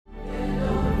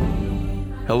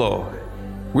Hello.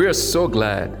 We are so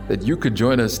glad that you could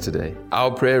join us today.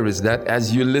 Our prayer is that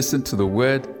as you listen to the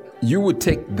word, you would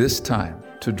take this time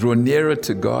to draw nearer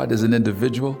to God as an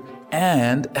individual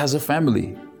and as a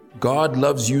family. God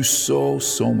loves you so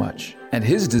much, and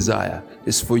His desire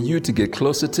is for you to get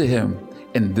closer to Him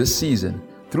in this season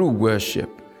through worship,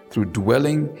 through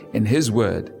dwelling in His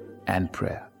word and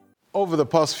prayer. Over the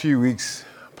past few weeks,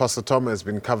 Pastor Tom has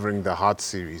been covering the Heart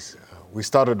series. We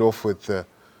started off with the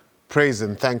praise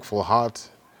and thankful heart,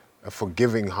 a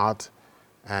forgiving heart,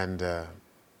 and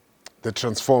the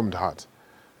transformed heart.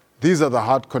 These are the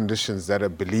heart conditions that a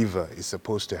believer is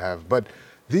supposed to have. But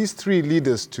these three lead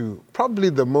us to probably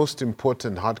the most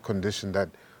important heart condition that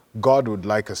God would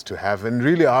like us to have, and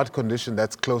really a heart condition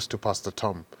that's close to Pastor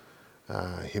Tom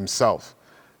himself.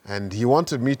 And he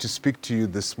wanted me to speak to you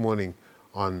this morning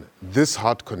on this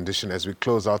heart condition as we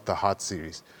close out the Heart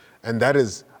series, and that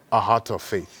is a heart of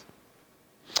faith.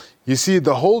 You see,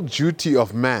 the whole duty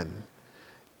of man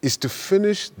is to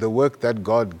finish the work that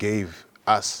God gave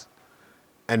us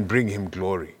and bring Him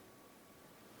glory.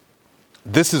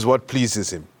 This is what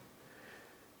pleases Him.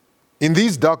 In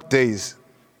these dark days,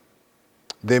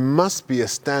 there must be a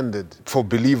standard for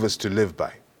believers to live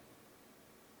by.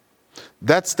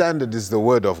 That standard is the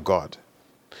Word of God.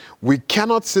 We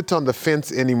cannot sit on the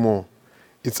fence anymore.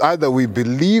 It's either we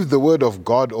believe the Word of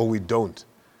God or we don't.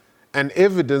 And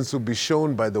evidence will be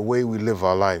shown by the way we live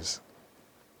our lives.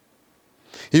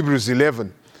 Hebrews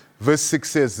 11, verse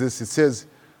 6 says this. It says,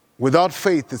 without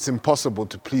faith, it's impossible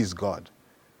to please God.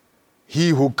 He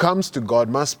who comes to God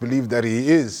must believe that He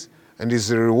is and is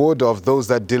the rewarder of those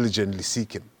that diligently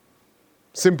seek Him.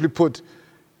 Simply put,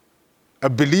 a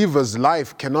believer's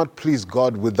life cannot please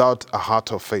God without a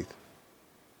heart of faith.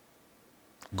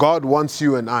 God wants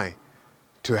you and I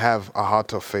to have a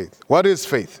heart of faith. What is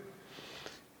faith?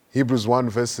 Hebrews 1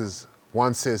 verses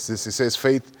 1 says this. It says,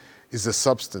 faith is the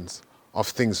substance of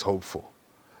things hoped for,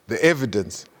 the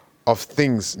evidence of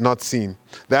things not seen.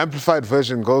 The Amplified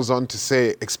Version goes on to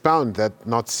say, expound that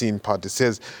not seen part. It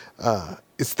says,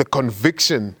 it's the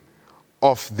conviction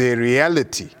of their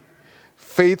reality.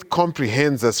 Faith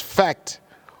comprehends as fact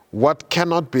what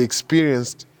cannot be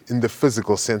experienced in the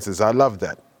physical senses. I love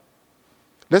that.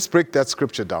 Let's break that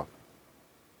scripture down.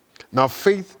 Now,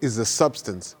 faith is the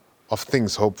substance of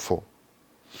things hoped for.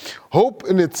 Hope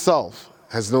in itself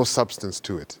has no substance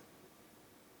to it.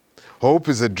 Hope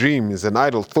is a dream, is an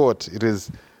idle thought. It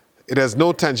has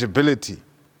no tangibility.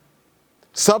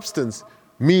 Substance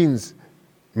means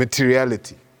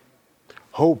materiality.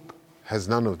 Hope has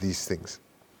none of these things.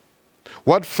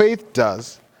 What faith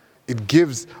does, it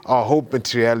gives our hope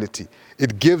materiality.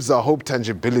 It gives our hope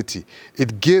tangibility.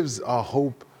 It gives our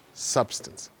hope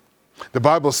substance. The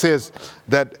Bible says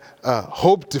that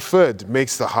hope deferred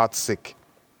makes the heart sick.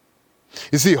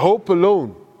 You see, hope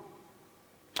alone,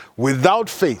 without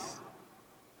faith,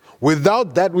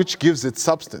 without that which gives it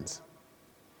substance,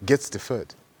 gets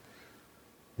deferred.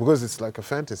 Because it's like a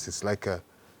fantasy. It's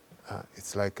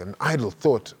like an idle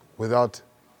thought without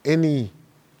anything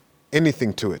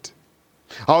to it.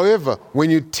 However, when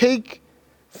you take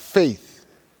faith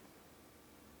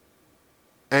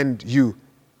and you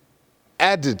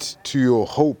add it to your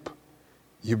hope,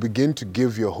 you begin to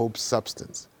give your hope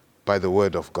substance by the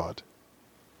Word of God.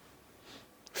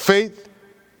 Faith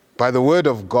by the Word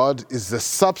of God is the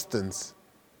substance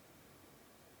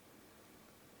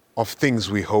of things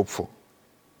we hope for.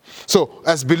 So,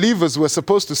 as believers, we're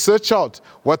supposed to search out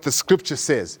what the Scripture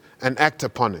says and act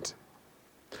upon it.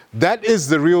 That is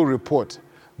the real report.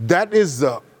 That is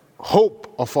the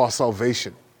hope of our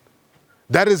salvation.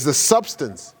 That is the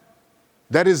substance.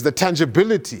 That is the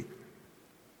tangibility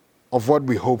of what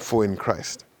we hope for in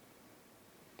Christ.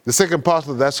 The second part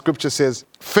of that scripture says,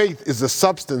 faith is the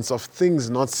substance of things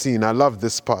not seen. I love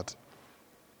this part.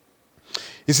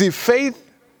 You see, faith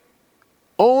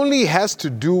only has to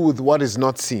do with what is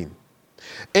not seen.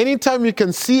 Anytime you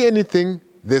can see anything,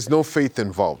 there's no faith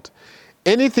involved.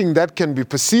 Anything that can be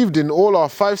perceived in all our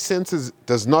five senses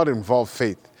does not involve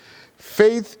faith.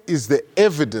 Faith is the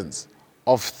evidence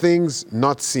of things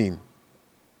not seen.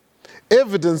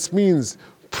 Evidence means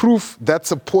proof that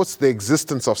supports the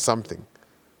existence of something.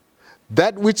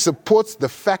 That which supports the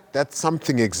fact that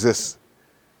something exists.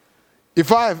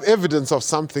 If I have evidence of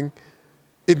something,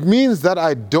 it means that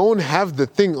I don't have the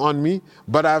thing on me,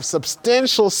 but I have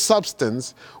substantial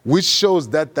substance which shows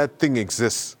that that thing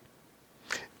exists.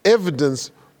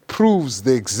 Evidence proves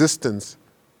the existence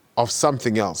of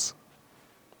something else.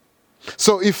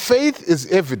 So if faith is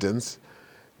evidence,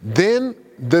 then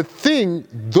the thing,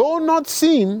 though not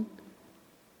seen,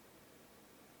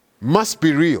 must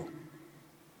be real.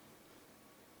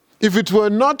 If it were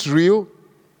not real,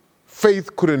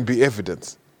 faith couldn't be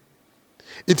evidence.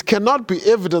 It cannot be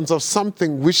evidence of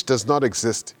something which does not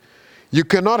exist. You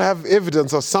cannot have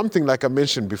evidence of something, like I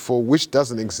mentioned before, which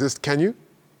doesn't exist, can you?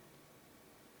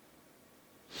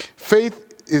 Faith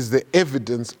is the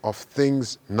evidence of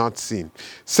things not seen.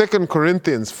 2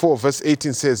 Corinthians 4 verse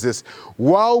 18 says this,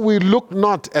 while we look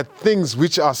not at things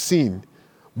which are seen,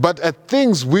 but at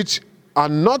things which are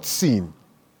not seen.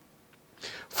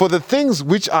 For the things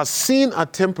which are seen are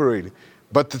temporary,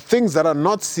 but the things that are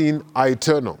not seen are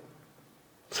eternal.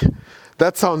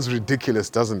 That sounds ridiculous,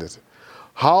 doesn't it?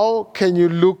 How can you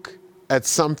look at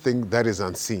something that is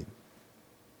unseen?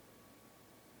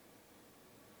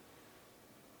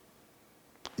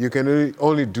 You can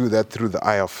only do that through the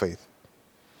eye of faith.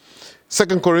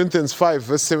 2 Corinthians 5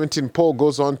 verse 17, Paul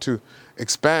goes on to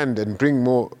expand and bring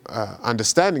more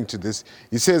understanding to this.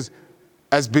 He says,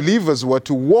 as believers we're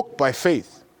to walk by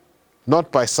faith,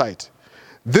 not by sight.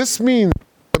 This means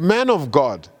the man of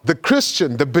God, the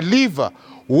Christian, the believer,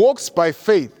 walks by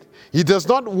faith. He does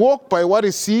not walk by what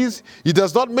he sees. He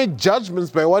does not make judgments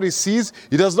by what he sees.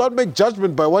 He does not make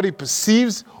judgment by what he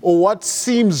perceives or what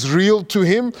seems real to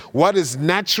him, what is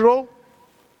natural.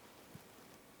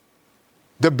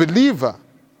 The believer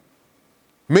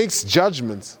makes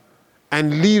judgments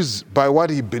and lives by what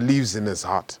he believes in his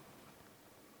heart.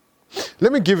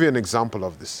 Let me give you an example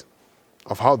of this,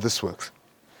 of how this works.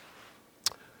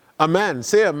 A man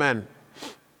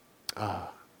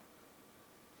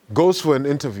goes for an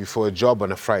interview for a job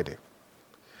on a Friday.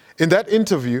 In that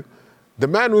interview, the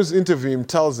man who's interviewing him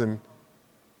tells him,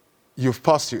 you've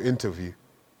passed your interview,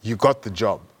 you got the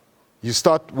job. You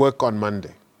start work on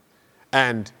Monday.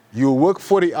 And you work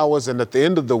 40 hours and at the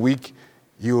end of the week,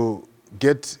 you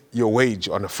get your wage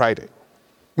on a Friday.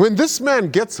 When this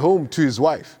man gets home to his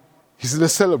wife, he's in a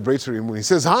celebratory mood. He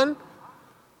says, hon,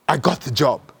 I got the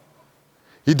job.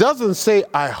 He doesn't say,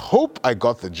 I hope I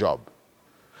got the job.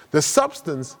 The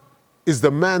substance is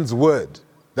the man's word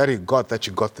that he got, that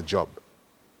you got the job.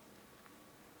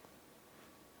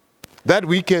 That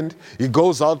weekend, he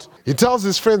goes out, he tells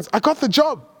his friends, I got the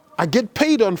job. I get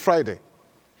paid on Friday.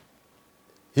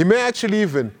 He may actually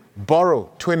even borrow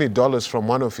 $20 from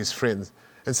one of his friends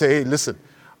and say, hey, listen,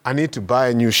 I need to buy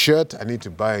a new shirt, I need to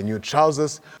buy a new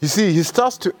trousers. You see, he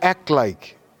starts to act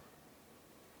like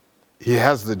he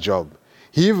has the job.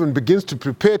 He even begins to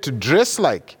prepare to dress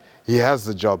like he has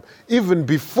the job, even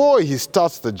before he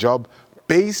starts the job,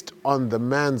 based on the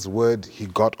man's word he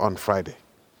got on Friday.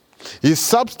 His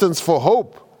substance for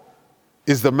hope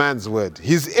is the man's word.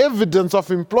 His evidence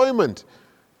of employment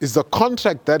is the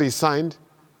contract that he signed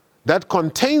that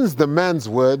contains the man's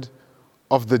word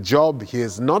of the job he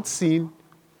has not seen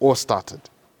or started.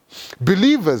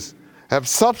 Believers have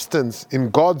substance in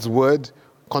God's word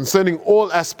concerning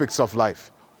all aspects of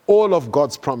life, all of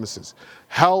God's promises,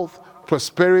 health,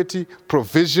 prosperity,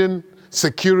 provision,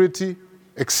 security,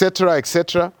 etc.,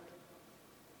 etc.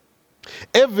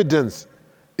 Evidence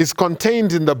is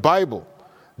contained in the Bible.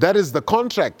 That is the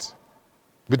contract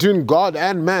between God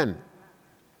and man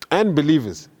and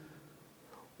believers,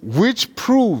 which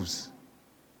proves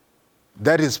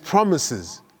that his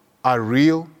promises are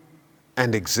real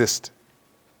and exist.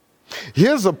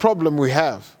 Here's a problem we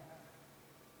have.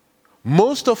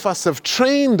 Most of us have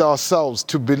trained ourselves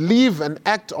to believe and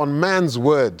act on man's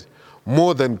word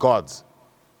more than God's.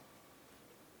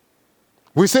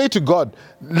 We say to God,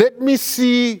 let me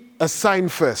see a sign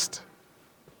first.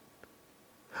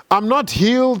 I'm not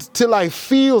healed till I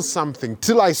feel something,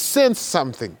 till I sense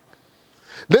something.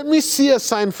 Let me see a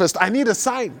sign first. I need a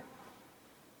sign.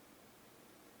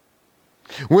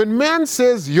 When man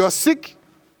says you're sick,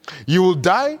 you will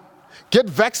die, get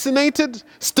vaccinated,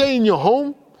 stay in your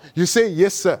home, you say,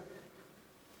 yes, sir.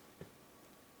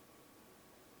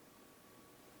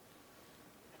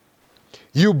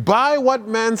 You buy what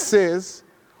man says,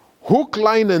 hook,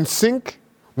 line, and sink,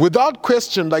 without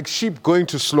question, like sheep going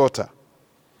to slaughter.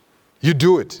 You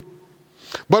do it.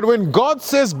 But when God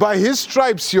says, by his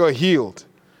stripes you're healed,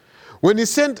 when he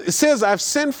says, I've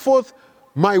sent forth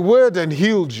my word and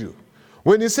healed you,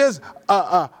 when he says,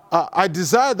 I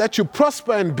desire that you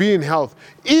prosper and be in health,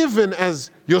 even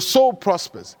as your soul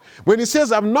prospers. When he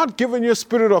says, I've not given you a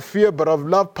spirit of fear, but of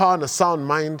love, power, and a sound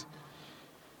mind,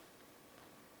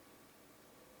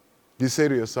 you say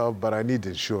to yourself, but I need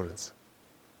insurance.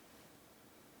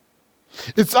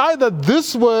 It's either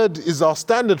this word is our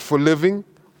standard for living,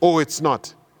 or it's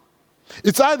not.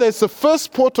 It's either it's the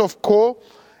first port of call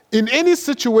in any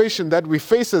situation that we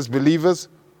face as believers,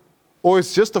 or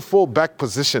it's just a fallback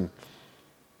position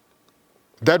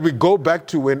that we go back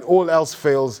to when all else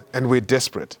fails and we're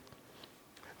desperate.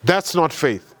 That's not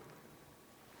faith.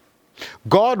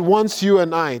 God wants you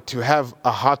and I to have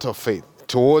a heart of faith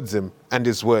towards Him and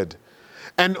His Word,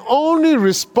 and only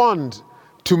respond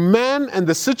to man and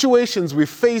the situations we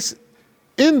face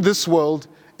in this world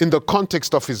in the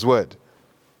context of His Word.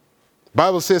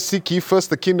 Bible says, seek ye first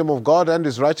the kingdom of God and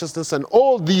His righteousness, and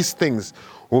all these things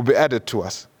will be added to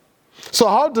us. So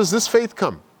how does this faith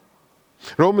come?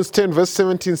 Romans 10 verse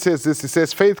 17 says this. It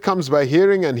says, faith comes by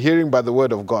hearing, and hearing by the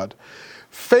word of God.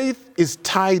 Faith is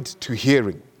tied to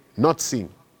hearing, not seeing.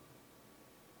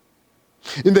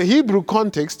 In the Hebrew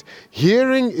context,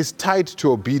 hearing is tied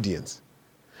to obedience.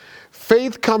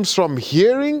 Faith comes from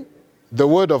hearing the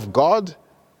word of God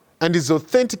and is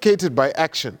authenticated by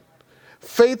action.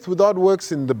 Faith without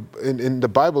works in the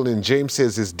Bible, in James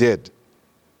says, is dead.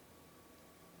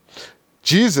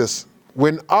 Jesus,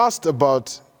 when asked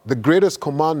about the greatest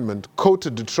commandment,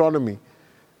 quoted Deuteronomy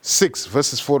 6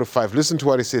 verses 4 to 5. Listen to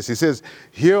what he says. He says,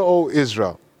 hear, O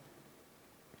Israel,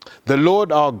 the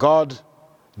Lord our God,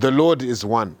 the Lord is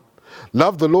one.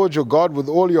 Love the Lord your God with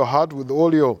all your heart, with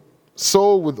all your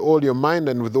soul, with all your mind,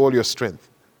 and with all your strength.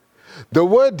 The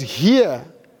word hear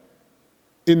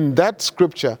in that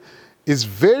scripture is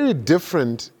very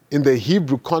different in the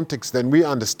Hebrew context than we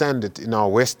understand it in our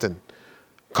Western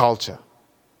culture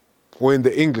or in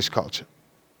the English culture.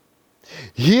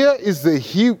 Here is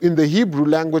in the Hebrew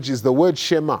language is the word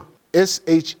Shema,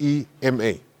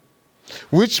 S-H-E-M-A,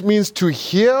 which means to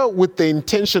hear with the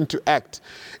intention to act.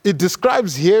 It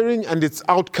describes hearing and its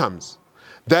outcomes.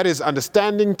 That is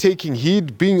understanding, taking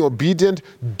heed, being obedient,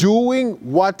 doing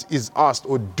what is asked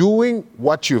or doing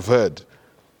what you've heard.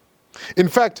 In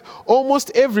fact,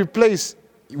 almost every place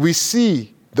we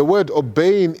see the word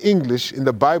obey in English in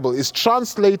the Bible is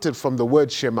translated from the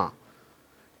word Shema,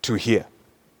 to hear.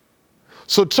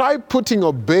 So try putting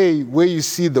obey where you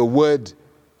see the word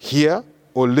hear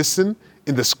or listen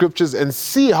in the scriptures and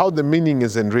see how the meaning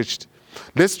is enriched.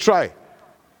 Let's try.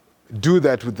 Do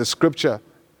that with the scripture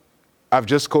I've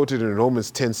just quoted in Romans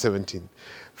 10:17.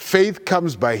 Faith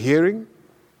comes by hearing,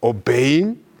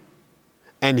 obeying,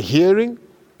 and hearing,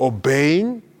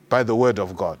 obeying by the word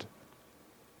of God.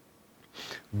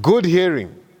 Good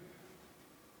hearing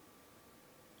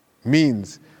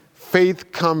means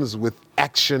faith comes with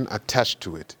action attached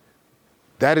to it.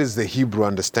 That is the Hebrew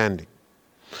understanding.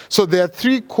 So there's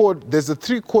a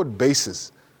three-chord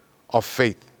basis of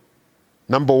faith.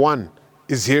 Number one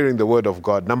is hearing the word of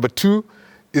God. Number two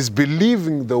is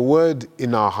believing the word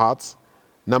in our hearts.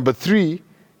 Number three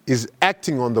is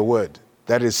acting on the word.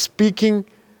 That is speaking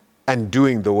and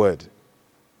doing the word.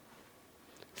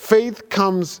 Faith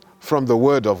comes from the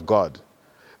word of God.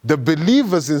 The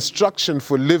believer's instruction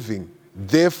for living,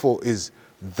 therefore, is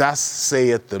thus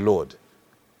saith the Lord.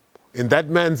 In that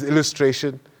man's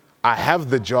illustration, I have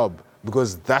the job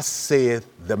because thus saith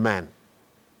the man.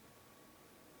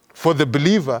 For the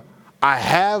believer, I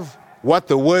have what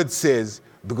the word says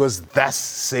because thus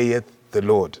saith the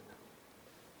Lord.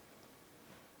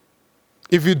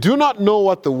 If you do not know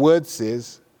what the word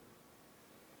says,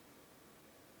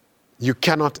 you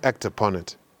cannot act upon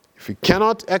it. If you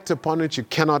cannot act upon it, you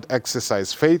cannot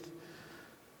exercise faith,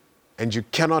 and you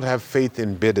cannot have faith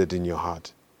embedded in your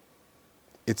heart.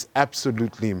 It's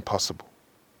absolutely impossible.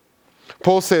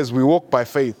 Paul says we walk by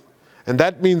faith, and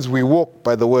that means we walk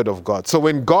by the word of God. So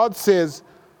when God says,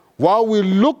 while we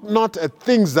look not at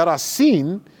things that are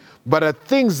seen, but at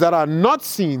things that are not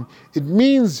seen, it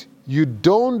means you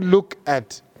don't look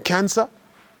at cancer,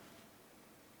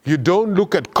 you don't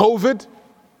look at COVID,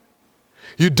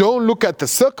 you don't look at the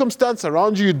circumstance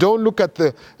around you, you don't look at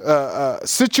the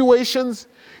situations,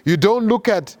 you don't look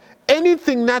at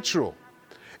anything natural.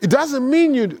 It doesn't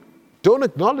mean you don't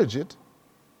acknowledge it.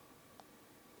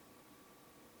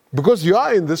 Because you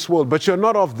are in this world, but you're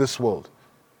not of this world.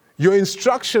 Your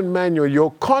instruction manual,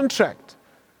 your contract,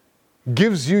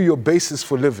 gives you your basis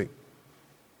for living.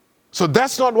 So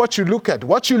that's not what you look at.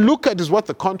 What you look at is what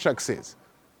the contract says.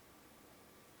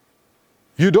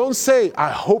 You don't say, I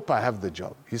hope I have the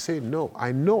job. You say, no,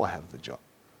 I know I have the job.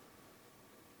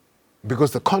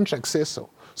 Because the contract says so.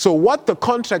 So what the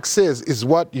contract says is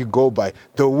what you go by.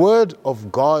 The word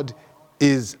of God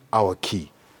is our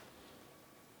key.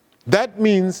 That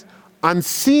means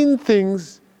unseen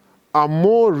things are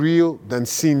more real than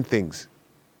seen things.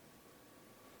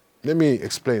 Let me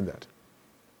explain that.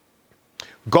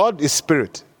 God is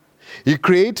spirit. He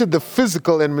created the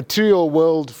physical and material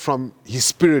world from his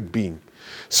spirit being.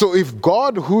 So if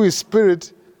God, who is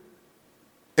spirit,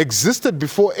 existed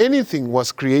before anything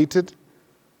was created,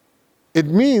 it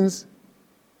means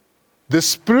the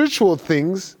spiritual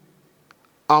things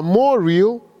are more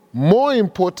real, more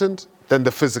important than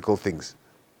the physical things.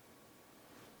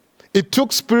 It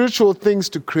took spiritual things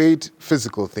to create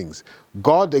physical things.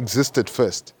 God existed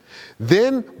first.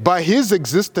 Then, by his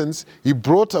existence, he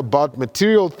brought about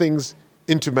material things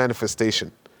into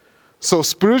manifestation. So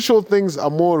spiritual things are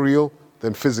more real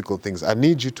than physical things. I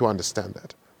need you to understand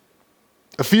that.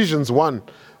 Ephesians 1,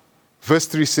 verse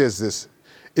 3 says this.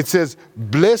 It says,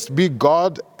 "Blessed be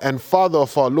God and Father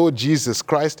of our Lord Jesus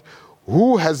Christ,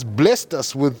 who has blessed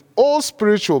us with all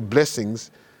spiritual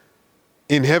blessings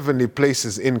in heavenly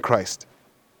places in Christ."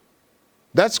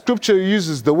 That scripture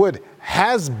uses the word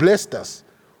 "has blessed us"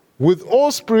 with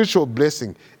all spiritual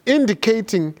blessing,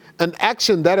 indicating an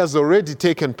action that has already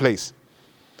taken place.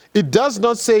 It does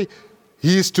not say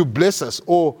he is to bless us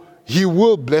or he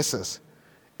will bless us.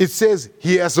 It says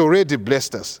he has already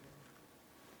blessed us.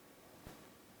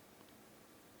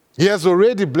 He has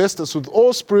already blessed us with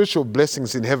all spiritual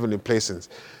blessings in heavenly places.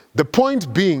 The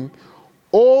point being,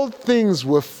 all things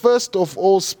were first of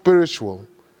all spiritual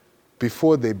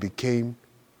before they became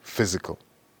physical.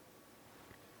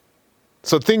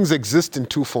 So things exist in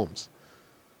two forms.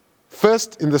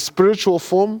 First in the spiritual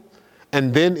form,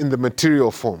 and then in the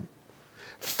material form.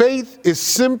 Faith is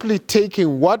simply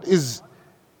taking what is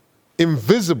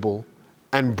invisible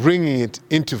and bringing it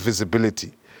into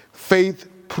visibility. Faith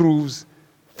proves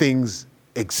things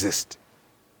exist.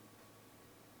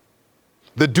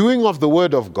 The doing of the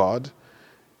Word of God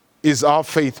is our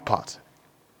faith part.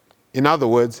 In other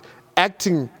words,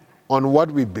 acting on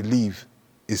what we believe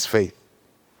is faith.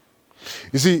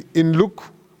 You see, in Luke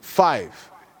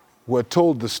 5, we're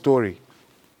told the story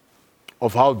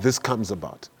of how this comes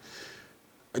about.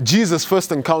 Jesus'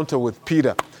 first encounter with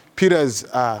Peter. Peter is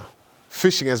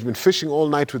fishing, has been fishing all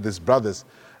night with his brothers,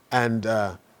 and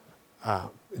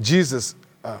Jesus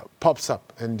pops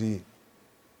up and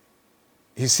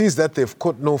he sees that they've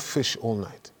caught no fish all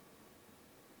night.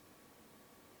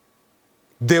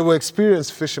 They were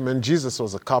experienced fishermen. Jesus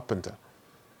was a carpenter.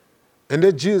 And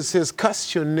then Jesus says,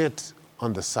 "Cast your net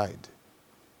on the side."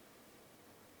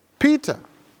 Peter,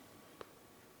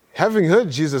 having heard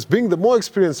Jesus, being the more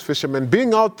experienced fisherman,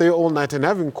 being out there all night and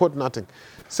having caught nothing,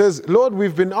 says, "Lord,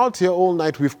 we've been out here all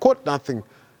night, we've caught nothing.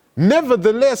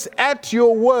 Nevertheless, at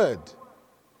your word,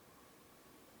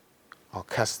 I'll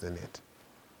cast the net."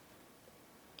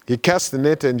 He cast the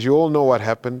net, and you all know what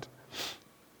happened.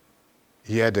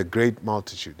 He had a great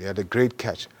multitude. He had a great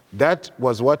catch. That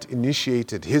was what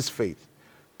initiated his faith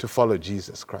to follow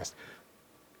Jesus Christ.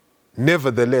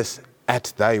 Nevertheless,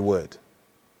 at thy word.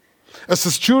 A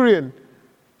centurion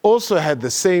also had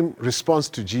the same response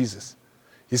to Jesus.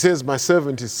 He says, "My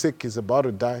servant is sick, he's about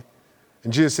to die."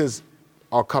 And Jesus says,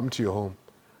 "I'll come to your home."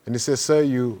 And he says, "Sir,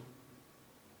 you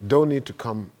don't need to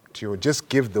come to your home. Just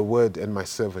give the word and my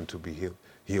servant will be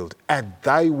healed. At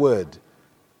thy word,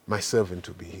 my servant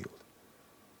will be healed."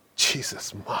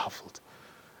 Jesus marveled.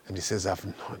 And he says, "I've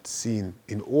not seen,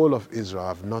 in all of Israel,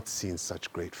 I've not seen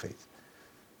such great faith."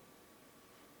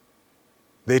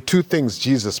 There are two things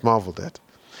Jesus marveled at.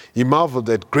 He marveled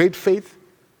at great faith,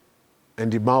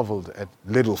 and he marveled at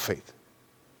little faith.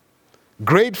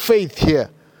 Great faith here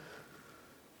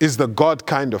is the God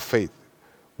kind of faith,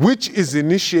 which is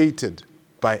initiated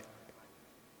by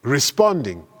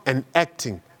responding and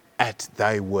acting at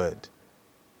thy word.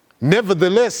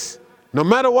 Nevertheless, no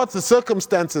matter what the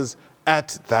circumstances,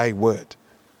 at thy word.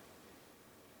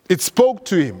 It spoke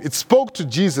to him. It spoke to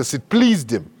Jesus. It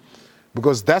pleased him.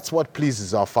 Because that's what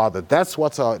pleases our Father. That's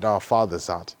what's at our Father's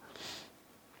heart.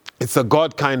 It's a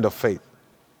God kind of faith.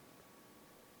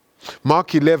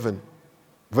 Mark 11,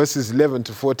 verses 11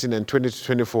 to 14 and 20 to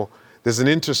 24. There's an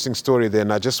interesting story there,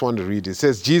 and I just want to read it. It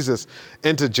says, Jesus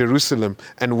entered Jerusalem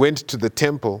and went to the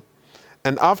temple.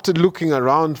 And after looking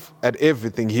around at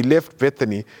everything, he left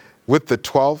Bethany with the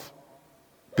 12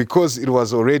 because it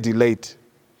was already late.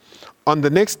 On the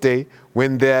next day,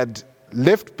 when they had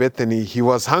left Bethany, he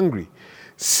was hungry.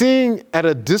 Seeing at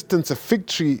a distance a fig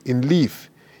tree in leaf,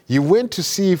 he went to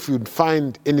see if he would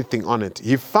find anything on it.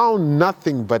 He found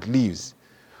nothing but leaves,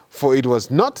 for it was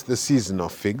not the season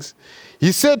of figs.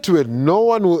 He said to it, "No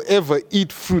one will ever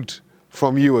eat fruit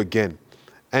from you again."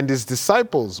 And his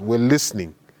disciples were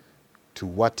listening to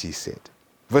what he said.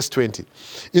 Verse 20.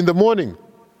 In the morning,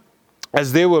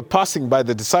 as they were passing by,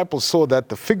 the disciples saw that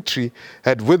the fig tree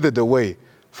had withered away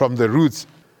from the roots.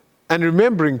 And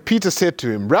remembering, Peter said to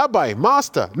him, "Rabbi,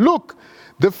 Master, look,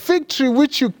 the fig tree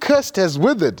which you cursed has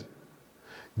withered."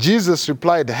 Jesus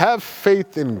replied, "Have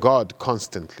faith in God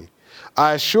constantly.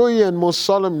 I assure you and most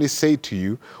solemnly say to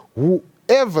you,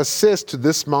 whoever says to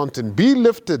this mountain, 'Be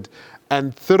lifted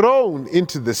and thrown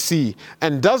into the sea,'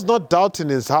 and does not doubt in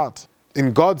his heart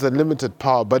in God's unlimited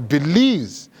power, but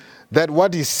believes that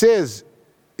what he says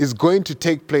is going to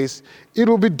take place, it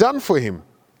will be done for him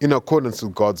in accordance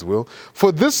with God's will.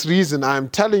 For this reason, I am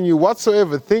telling you,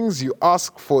 whatsoever things you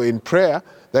ask for in prayer,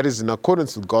 that is in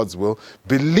accordance with God's will,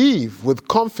 believe with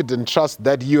confident trust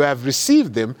that you have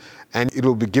received them and it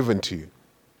will be given to you.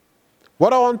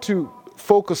 What I want to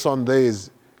focus on there is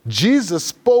Jesus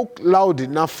spoke loud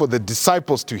enough for the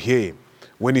disciples to hear him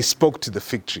when he spoke to the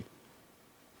fig tree.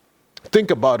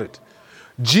 Think about it.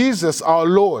 Jesus, our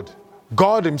Lord,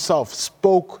 God himself,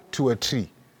 spoke to a tree.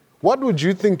 What would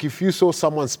you think if you saw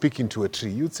someone speaking to a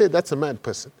tree? You'd say, that's a mad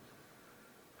person.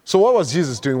 So what was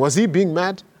Jesus doing? Was he being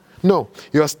mad? No,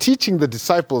 he was teaching the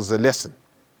disciples a lesson.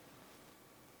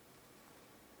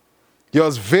 He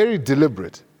was very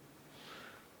deliberate.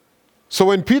 So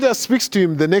when Peter speaks to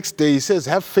him the next day, he says,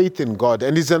 have faith in God.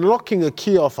 And he's unlocking a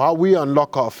key of how we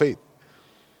unlock our faith.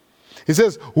 He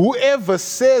says, whoever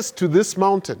says to this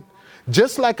mountain,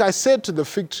 just like I said to the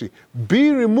fig tree, be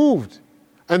removed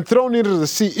and thrown into the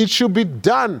sea, it should be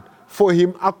done for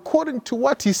him according to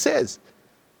what he says.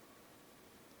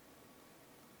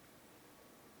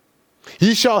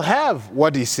 He shall have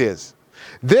what he says.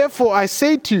 Therefore, I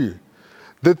say to you,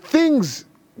 the things,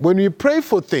 when you pray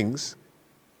for things,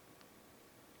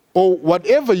 or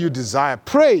whatever you desire,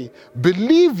 pray,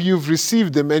 believe you've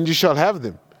received them and you shall have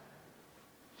them.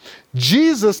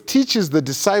 Jesus teaches the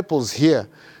disciples here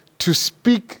to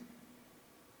speak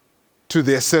to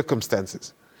their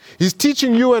circumstances. He's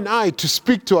teaching you and I to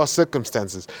speak to our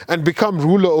circumstances and become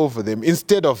ruler over them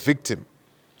instead of victim.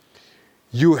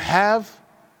 You have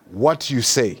what you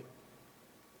say.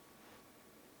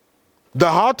 The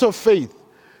heart of faith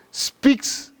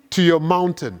speaks to your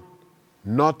mountain,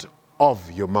 not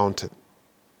of your mountain.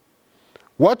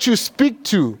 What you speak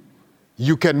to,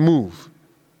 you can move.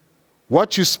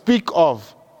 What you speak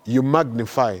of, you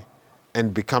magnify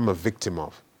and become a victim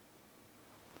of.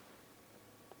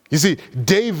 You see,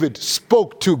 David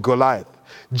spoke to Goliath.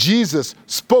 Jesus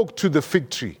spoke to the fig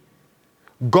tree.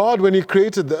 God, when he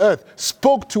created the earth,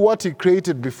 spoke to what he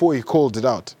created before he called it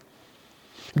out.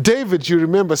 David, you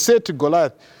remember, said to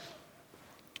Goliath,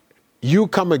 you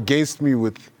come against me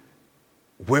with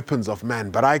weapons of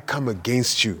man, but I come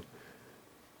against you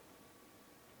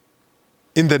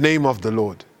in the name of the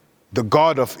Lord, the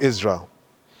God of Israel,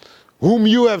 whom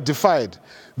you have defied.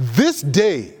 This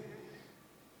day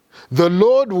the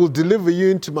Lord will deliver you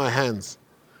into my hands,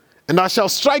 and I shall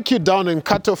strike you down and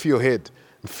cut off your head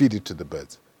and feed it to the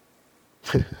birds.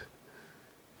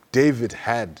 David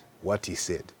had what he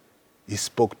said. He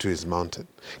spoke to his mountain.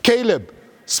 Caleb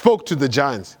spoke to the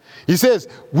giants. He says,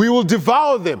 we will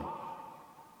devour them.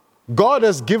 God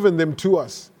has given them to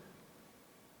us.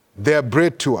 They are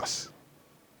bread to us.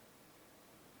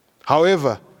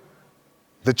 However,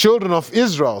 the children of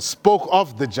Israel spoke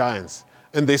of the giants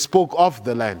and they spoke of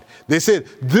the land. They said,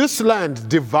 this land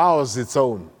devours its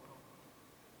own.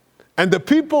 And the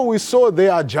people we saw, they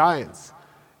are giants.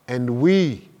 And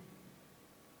we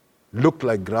look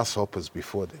like grasshoppers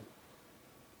before them.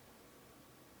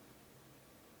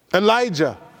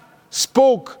 Elijah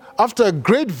spoke, after a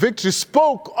great victory,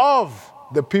 spoke of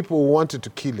the people who wanted to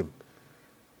kill him.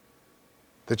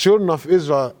 The children of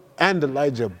Israel and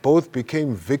Elijah both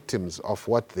became victims of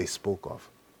what they spoke of.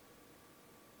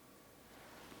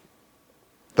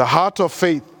 The heart of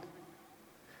faith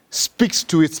speaks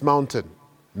to its mountain,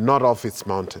 not of its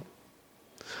mountain.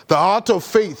 The heart of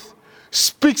faith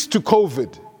speaks to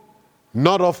COVID,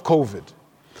 not of COVID.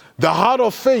 The heart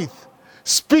of faith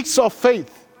speaks of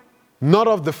faith, not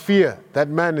of the fear that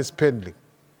man is peddling.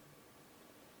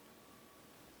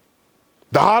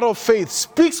 The heart of faith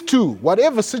speaks to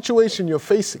whatever situation you're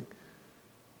facing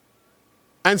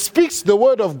and speaks the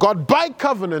word of God by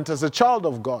covenant as a child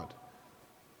of God,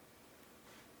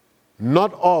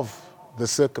 not of the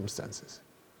circumstances.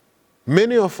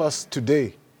 Many of us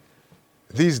today,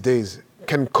 these days,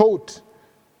 can quote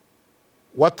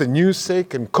what the news say,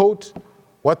 can quote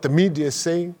what the media is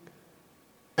saying,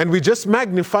 and we're just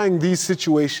magnifying these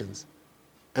situations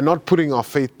and not putting our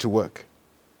faith to work.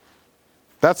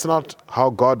 That's not how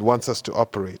God wants us to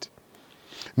operate.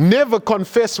 Never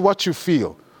confess what you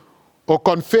feel or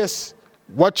confess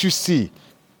what you see.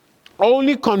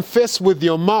 Only confess with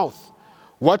your mouth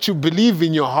what you believe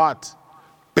in your heart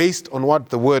based on what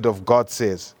the Word of God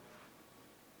says.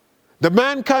 The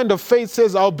mankind of faith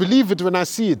says, I'll believe it when I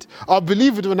see it. I'll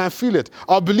believe it when I feel it.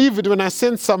 I'll believe it when I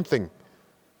sense something.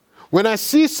 When I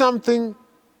see something,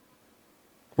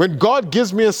 when God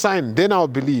gives me a sign, then I'll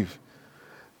believe.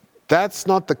 That's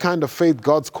not the kind of faith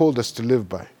God's called us to live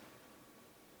by.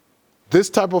 This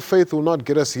type of faith will not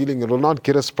get us healing. It will not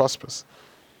get us prosperous.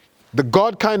 The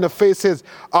God kind of faith says,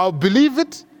 I'll believe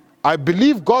it. I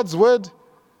believe God's word.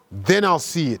 then I'll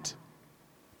see it.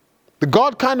 The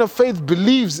God kind of faith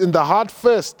believes in the heart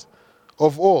first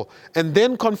of all, and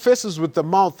then confesses with the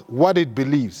mouth what it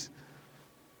believes.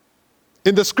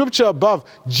 In the scripture above,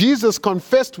 Jesus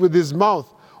confessed with his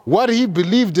mouth what he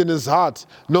believed in his heart,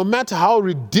 no matter how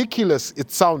ridiculous it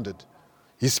sounded.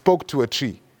 He spoke to a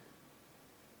tree.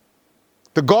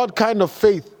 The God kind of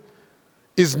faith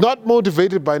is not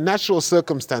motivated by natural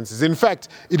circumstances. In fact,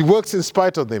 it works in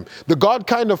spite of them. The God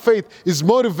kind of faith is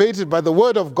motivated by the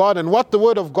Word of God and what the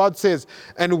Word of God says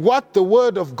and what the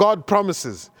Word of God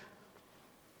promises.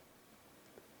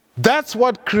 That's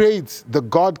what creates the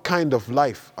God kind of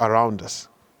life around us.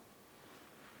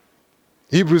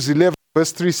 Hebrews 11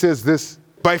 verse 3 says this,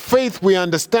 "By faith we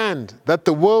understand that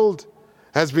the world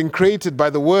has been created by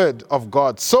the Word of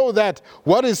God, so that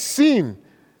what is seen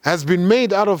has been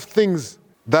made out of things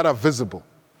that are visible."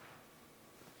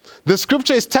 The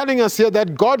scripture is telling us here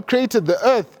that God created the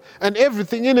earth and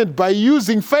everything in it by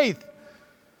using faith.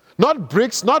 Not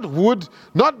bricks, not wood,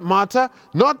 not matter,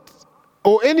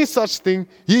 or any such thing.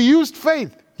 He used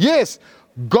faith. Yes,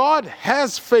 God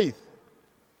has faith.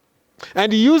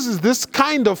 And he uses this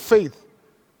kind of faith,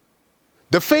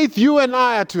 the faith you and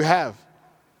I are to have,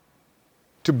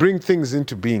 to bring things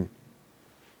into being,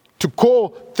 to call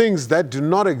things that do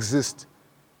not exist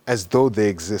as though they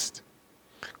exist.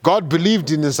 God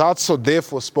believed in his heart, so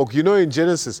therefore spoke. You know, in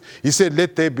Genesis, he said,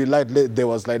 "Let there be light," there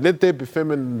was light. "Let there be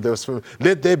feminine," there was feminine.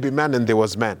 "Let there be man," and there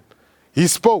was man. He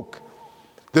spoke.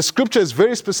 The scripture is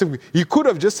very specific. He could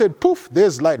have just said, "Poof,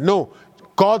 there's light." No,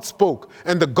 God spoke.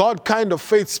 And the God kind of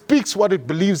faith speaks what it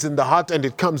believes in the heart and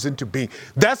it comes into being.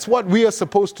 That's what we are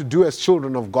supposed to do as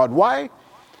children of God. Why?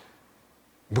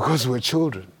 Because we're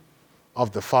children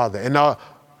of the Father. And our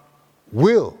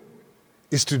will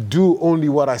is to do only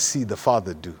what I see the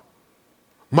Father do.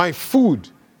 My food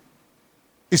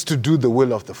is to do the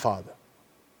will of the Father.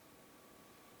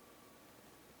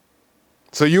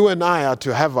 So you and I are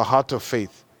to have a heart of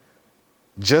faith,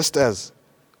 just as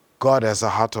God has a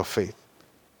heart of faith.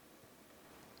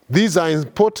 These are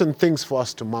important things for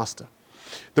us to master.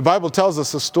 The Bible tells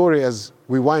us a story as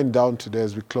we wind down today,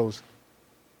 as we close.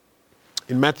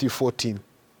 In Matthew 14,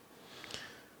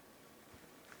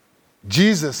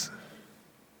 Jesus,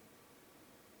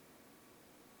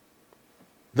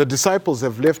 the disciples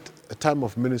have left a time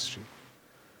of ministry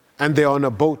and they're on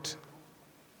a boat.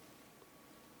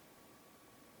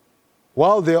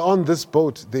 While they're on this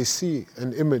boat, they see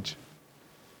an image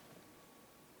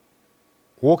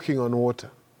walking on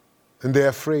water and they're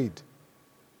afraid.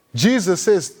 Jesus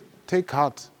says, "Take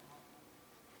heart.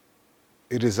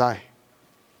 It is I.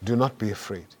 Do not be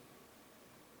afraid."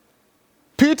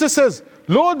 Peter says,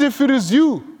 "Lord, if it is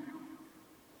you,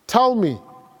 tell me.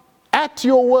 At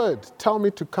your word, tell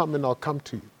me to come and I'll come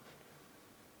to you."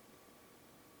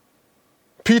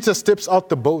 Peter steps out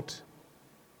the boat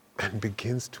and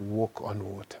begins to walk on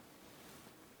water.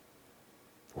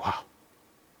 Wow.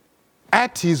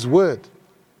 At his word,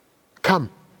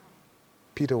 come,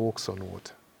 Peter walks on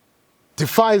water.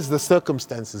 Defies the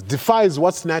circumstances, defies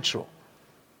what's natural.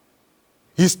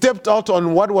 He stepped out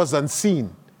on what was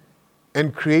unseen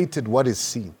and created what is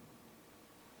seen.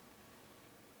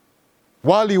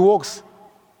 While he walks,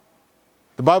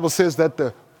 the Bible says that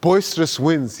the boisterous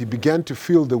winds, he began to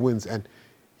feel the winds, and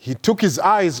he took his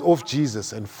eyes off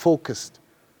Jesus and focused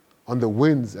on the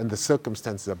winds and the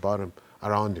circumstances about him,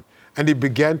 around him. And he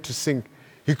began to sink.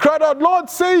 He cried out, "Lord,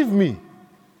 save me."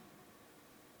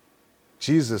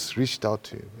 Jesus reached out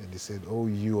to him and he said, "Oh,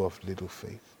 you of little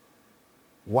faith,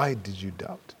 why did you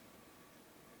doubt?"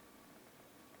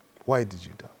 Why did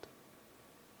you doubt?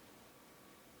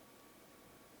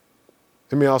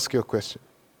 Let me ask you a question.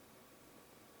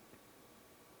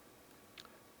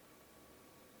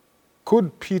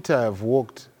 Could Peter have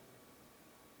walked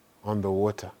on the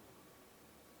water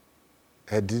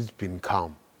had it been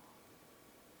calm?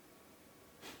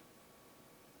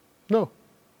 No.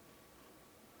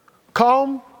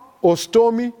 Calm or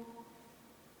stormy,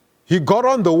 he got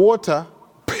on the water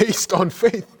based on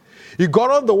faith. He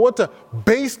got on the water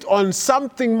based on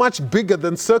something much bigger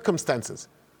than circumstances.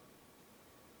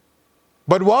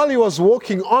 But while he was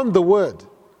walking on the word,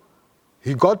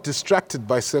 he got distracted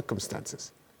by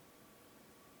circumstances.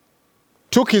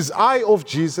 Took his eye off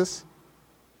Jesus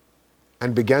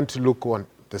and began to look on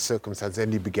the circumstances,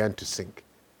 and he began to sink.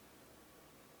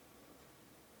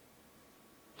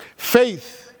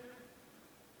 Faith,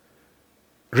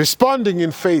 responding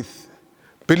in faith,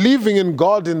 believing in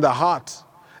God in the heart,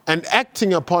 and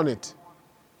acting upon it,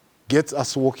 gets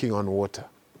us walking on water.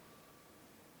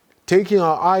 Taking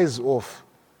our eyes off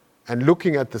and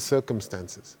looking at the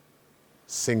circumstances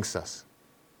sinks us.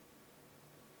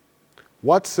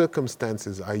 What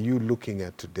circumstances are you looking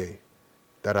at today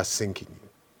that are sinking you?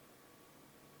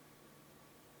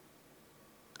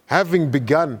 Having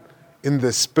begun in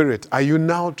the spirit, are you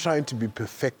now trying to be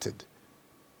perfected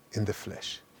in the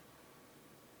flesh?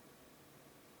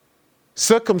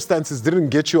 Circumstances didn't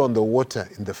get you on the water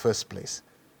in the first place.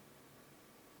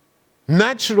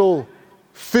 Natural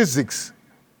physics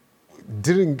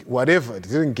didn't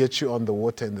get you on the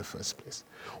water in the first place.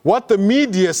 What the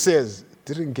media says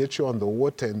didn't get you on the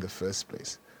water in the first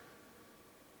place.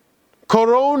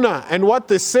 Corona and what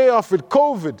they say of it,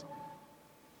 COVID,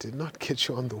 did not get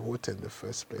you on the water in the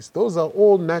first place. Those are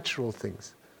all natural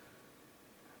things.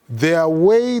 They are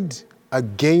weighed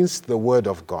against the Word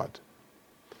of God.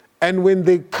 And when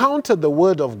they counter the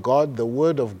Word of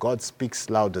God speaks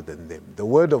louder than them. The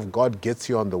Word of God gets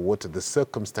you on the water. The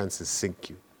circumstances sink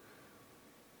you.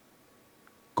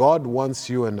 God wants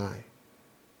you and I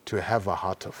to have a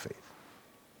heart of faith,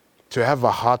 to have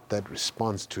a heart that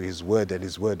responds to His Word and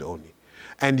His Word only,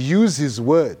 and use His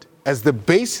Word as the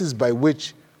basis by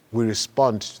which we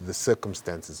respond to the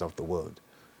circumstances of the world,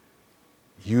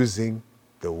 using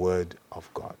the Word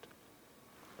of God.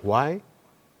 Why?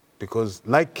 Because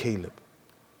like Caleb,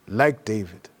 like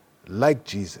David, like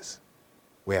Jesus,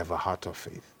 we have a heart of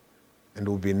faith and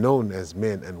will be known as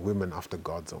men and women after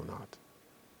God's own heart.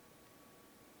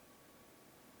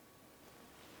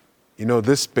 You know,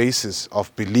 this basis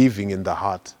of believing in the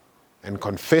heart and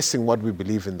confessing what we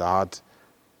believe in the heart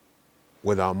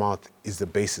with our mouth is the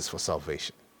basis for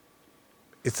salvation.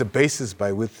 It's the basis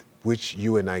by which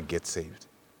you and I get saved.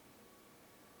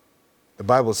 The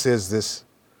Bible says this: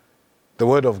 the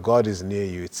Word of God is near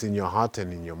you. It's in your heart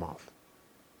and in your mouth.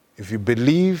 If you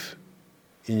believe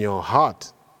in your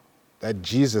heart that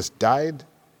Jesus died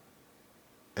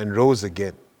and rose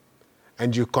again,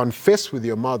 and you confess with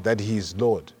your mouth that He is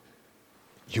Lord,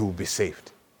 you will be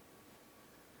saved.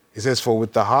 It says, for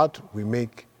with the heart we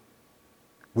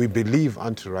believe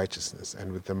unto righteousness,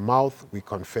 and with the mouth we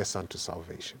confess unto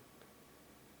salvation.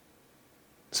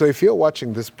 So if you're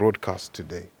watching this broadcast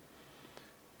today,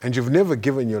 and you've never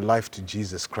given your life to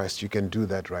Jesus Christ, you can do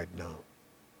that right now.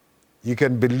 You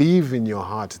can believe in your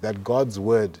heart that God's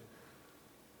Word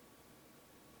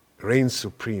reigns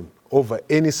supreme over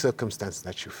any circumstance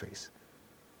that you face.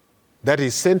 That He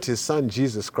sent His Son,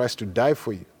 Jesus Christ, to die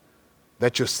for you,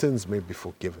 that your sins may be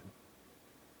forgiven.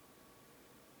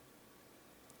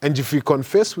 And if you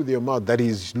confess with your mouth that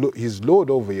He's Lord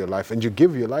over your life and you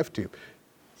give your life to Him,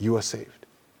 you are saved.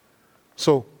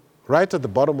 So, right at the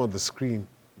bottom of the screen,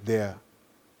 there are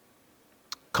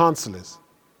counselors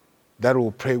that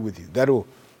will pray with you, that will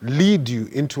lead you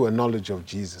into a knowledge of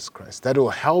Jesus Christ, that will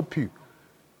help you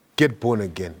get born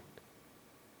again.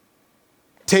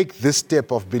 Take this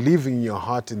step of believing in your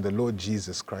heart in the Lord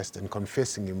Jesus Christ and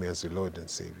confessing Him as your Lord and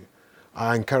Savior.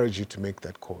 I encourage you to make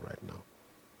that call right now.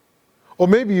 Or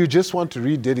maybe you just want to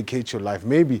rededicate your life.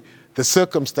 Maybe the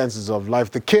circumstances of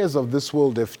life, the cares of this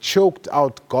world have choked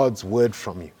out God's Word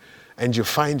from you, and you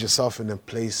find yourself in a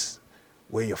place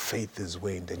where your faith is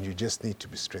waned and you just need to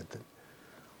be strengthened.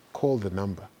 Call the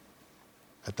number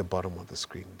at the bottom of the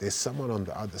screen. There's someone on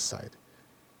the other side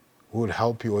who will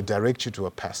help you, or direct you to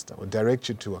a pastor, or direct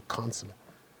you to a counselor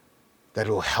that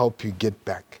will help you get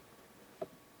back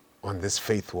on this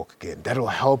faith walk again. That will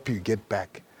help you get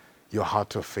back your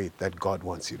heart of faith that God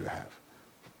wants you to have.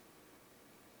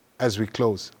 As we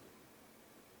close,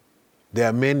 there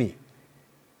are many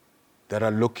that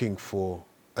are looking for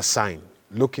a sign,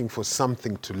 looking for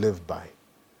something to live by.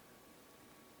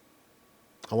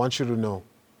 I want you to know,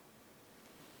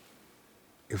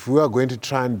 if we are going to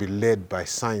try and be led by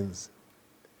signs,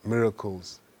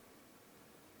 miracles,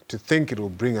 to think it will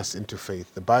bring us into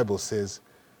faith, the Bible says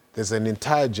there's an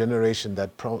entire generation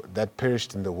that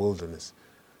perished in the wilderness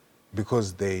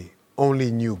because they only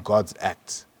knew God's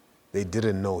acts. They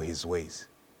didn't know His ways.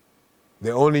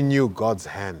 They only knew God's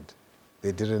hand.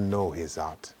 They didn't know His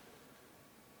heart.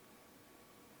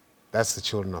 That's the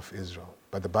children of Israel.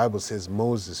 But the Bible says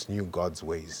Moses knew God's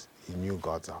ways. He knew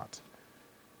God's heart.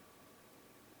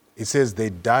 It says they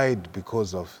died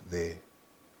because of their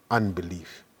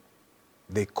unbelief.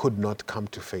 They could not come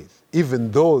to faith. Even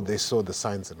though they saw the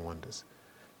signs and wonders,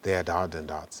 they had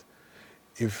hardened hearts.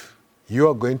 If you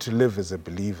are going to live as a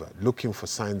believer looking for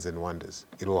signs and wonders,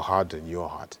 it will harden your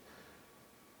heart.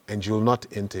 And you will not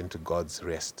enter into God's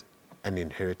rest and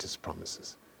inherit His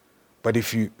promises. But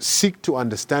if you seek to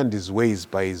understand His ways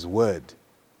by His Word,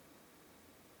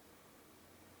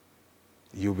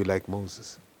 you'll be like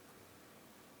Moses.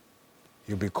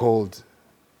 You'll be called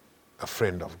a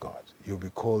friend of God. You'll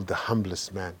be called the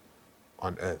humblest man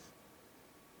on earth.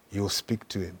 You'll speak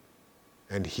to Him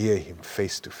and hear Him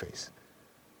face to face.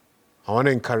 I want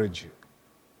to encourage you.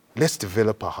 Let's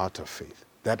develop a heart of faith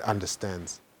that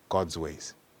understands God's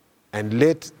ways. And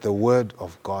let the word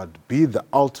of God be the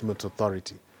ultimate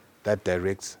authority that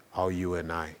directs how you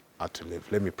and I are to live.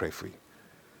 Let me pray for you.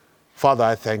 Father,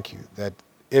 I thank you that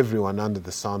everyone under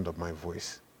the sound of my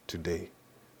voice today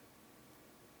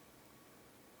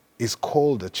is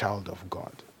called a child of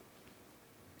God.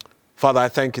 Father, I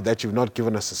thank you that you've not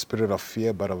given us a spirit of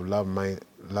fear, but of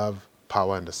love,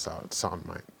 power, and a sound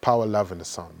mind. Power, love, and a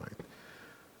sound mind.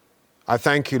 I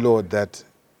thank you, Lord, that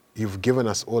you've given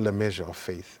us all a measure of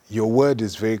faith. Your word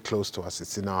is very close to us.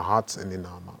 It's in our hearts and in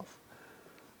our mouth.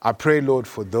 I pray, Lord,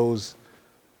 for those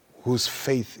whose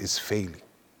faith is failing,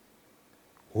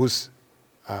 whose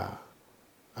are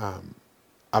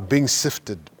being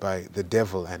sifted by the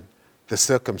devil and the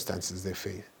circumstances they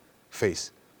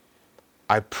face.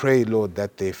 I pray, Lord,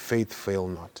 that their faith fail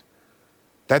not,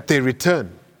 that they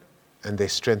return and they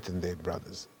strengthen their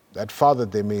brothers, that, Father,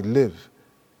 they may live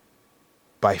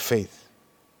by faith,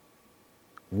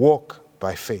 walk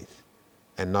by faith,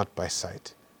 and not by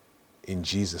sight. In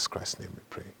Jesus Christ's name we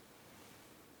pray.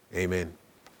 Amen.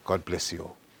 God bless you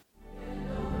all.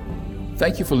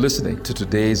 Thank you for listening to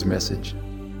today's message.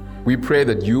 We pray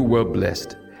that you were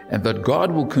blessed and that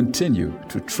God will continue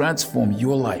to transform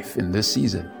your life in this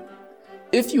season.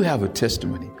 If you have a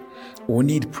testimony or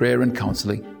need prayer and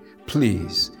counseling,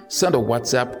 please send a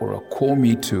WhatsApp or a call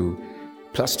me to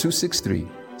 +263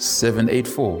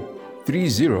 784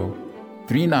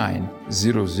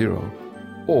 303900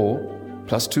 or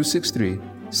 +263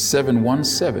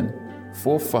 717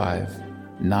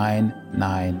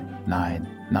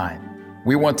 459999.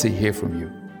 We want to hear from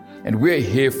you, and we're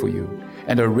here for you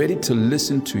and are ready to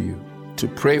listen to you, to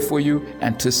pray for you,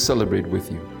 and to celebrate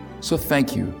with you. So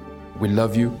thank you. We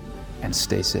love you, and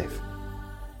stay safe.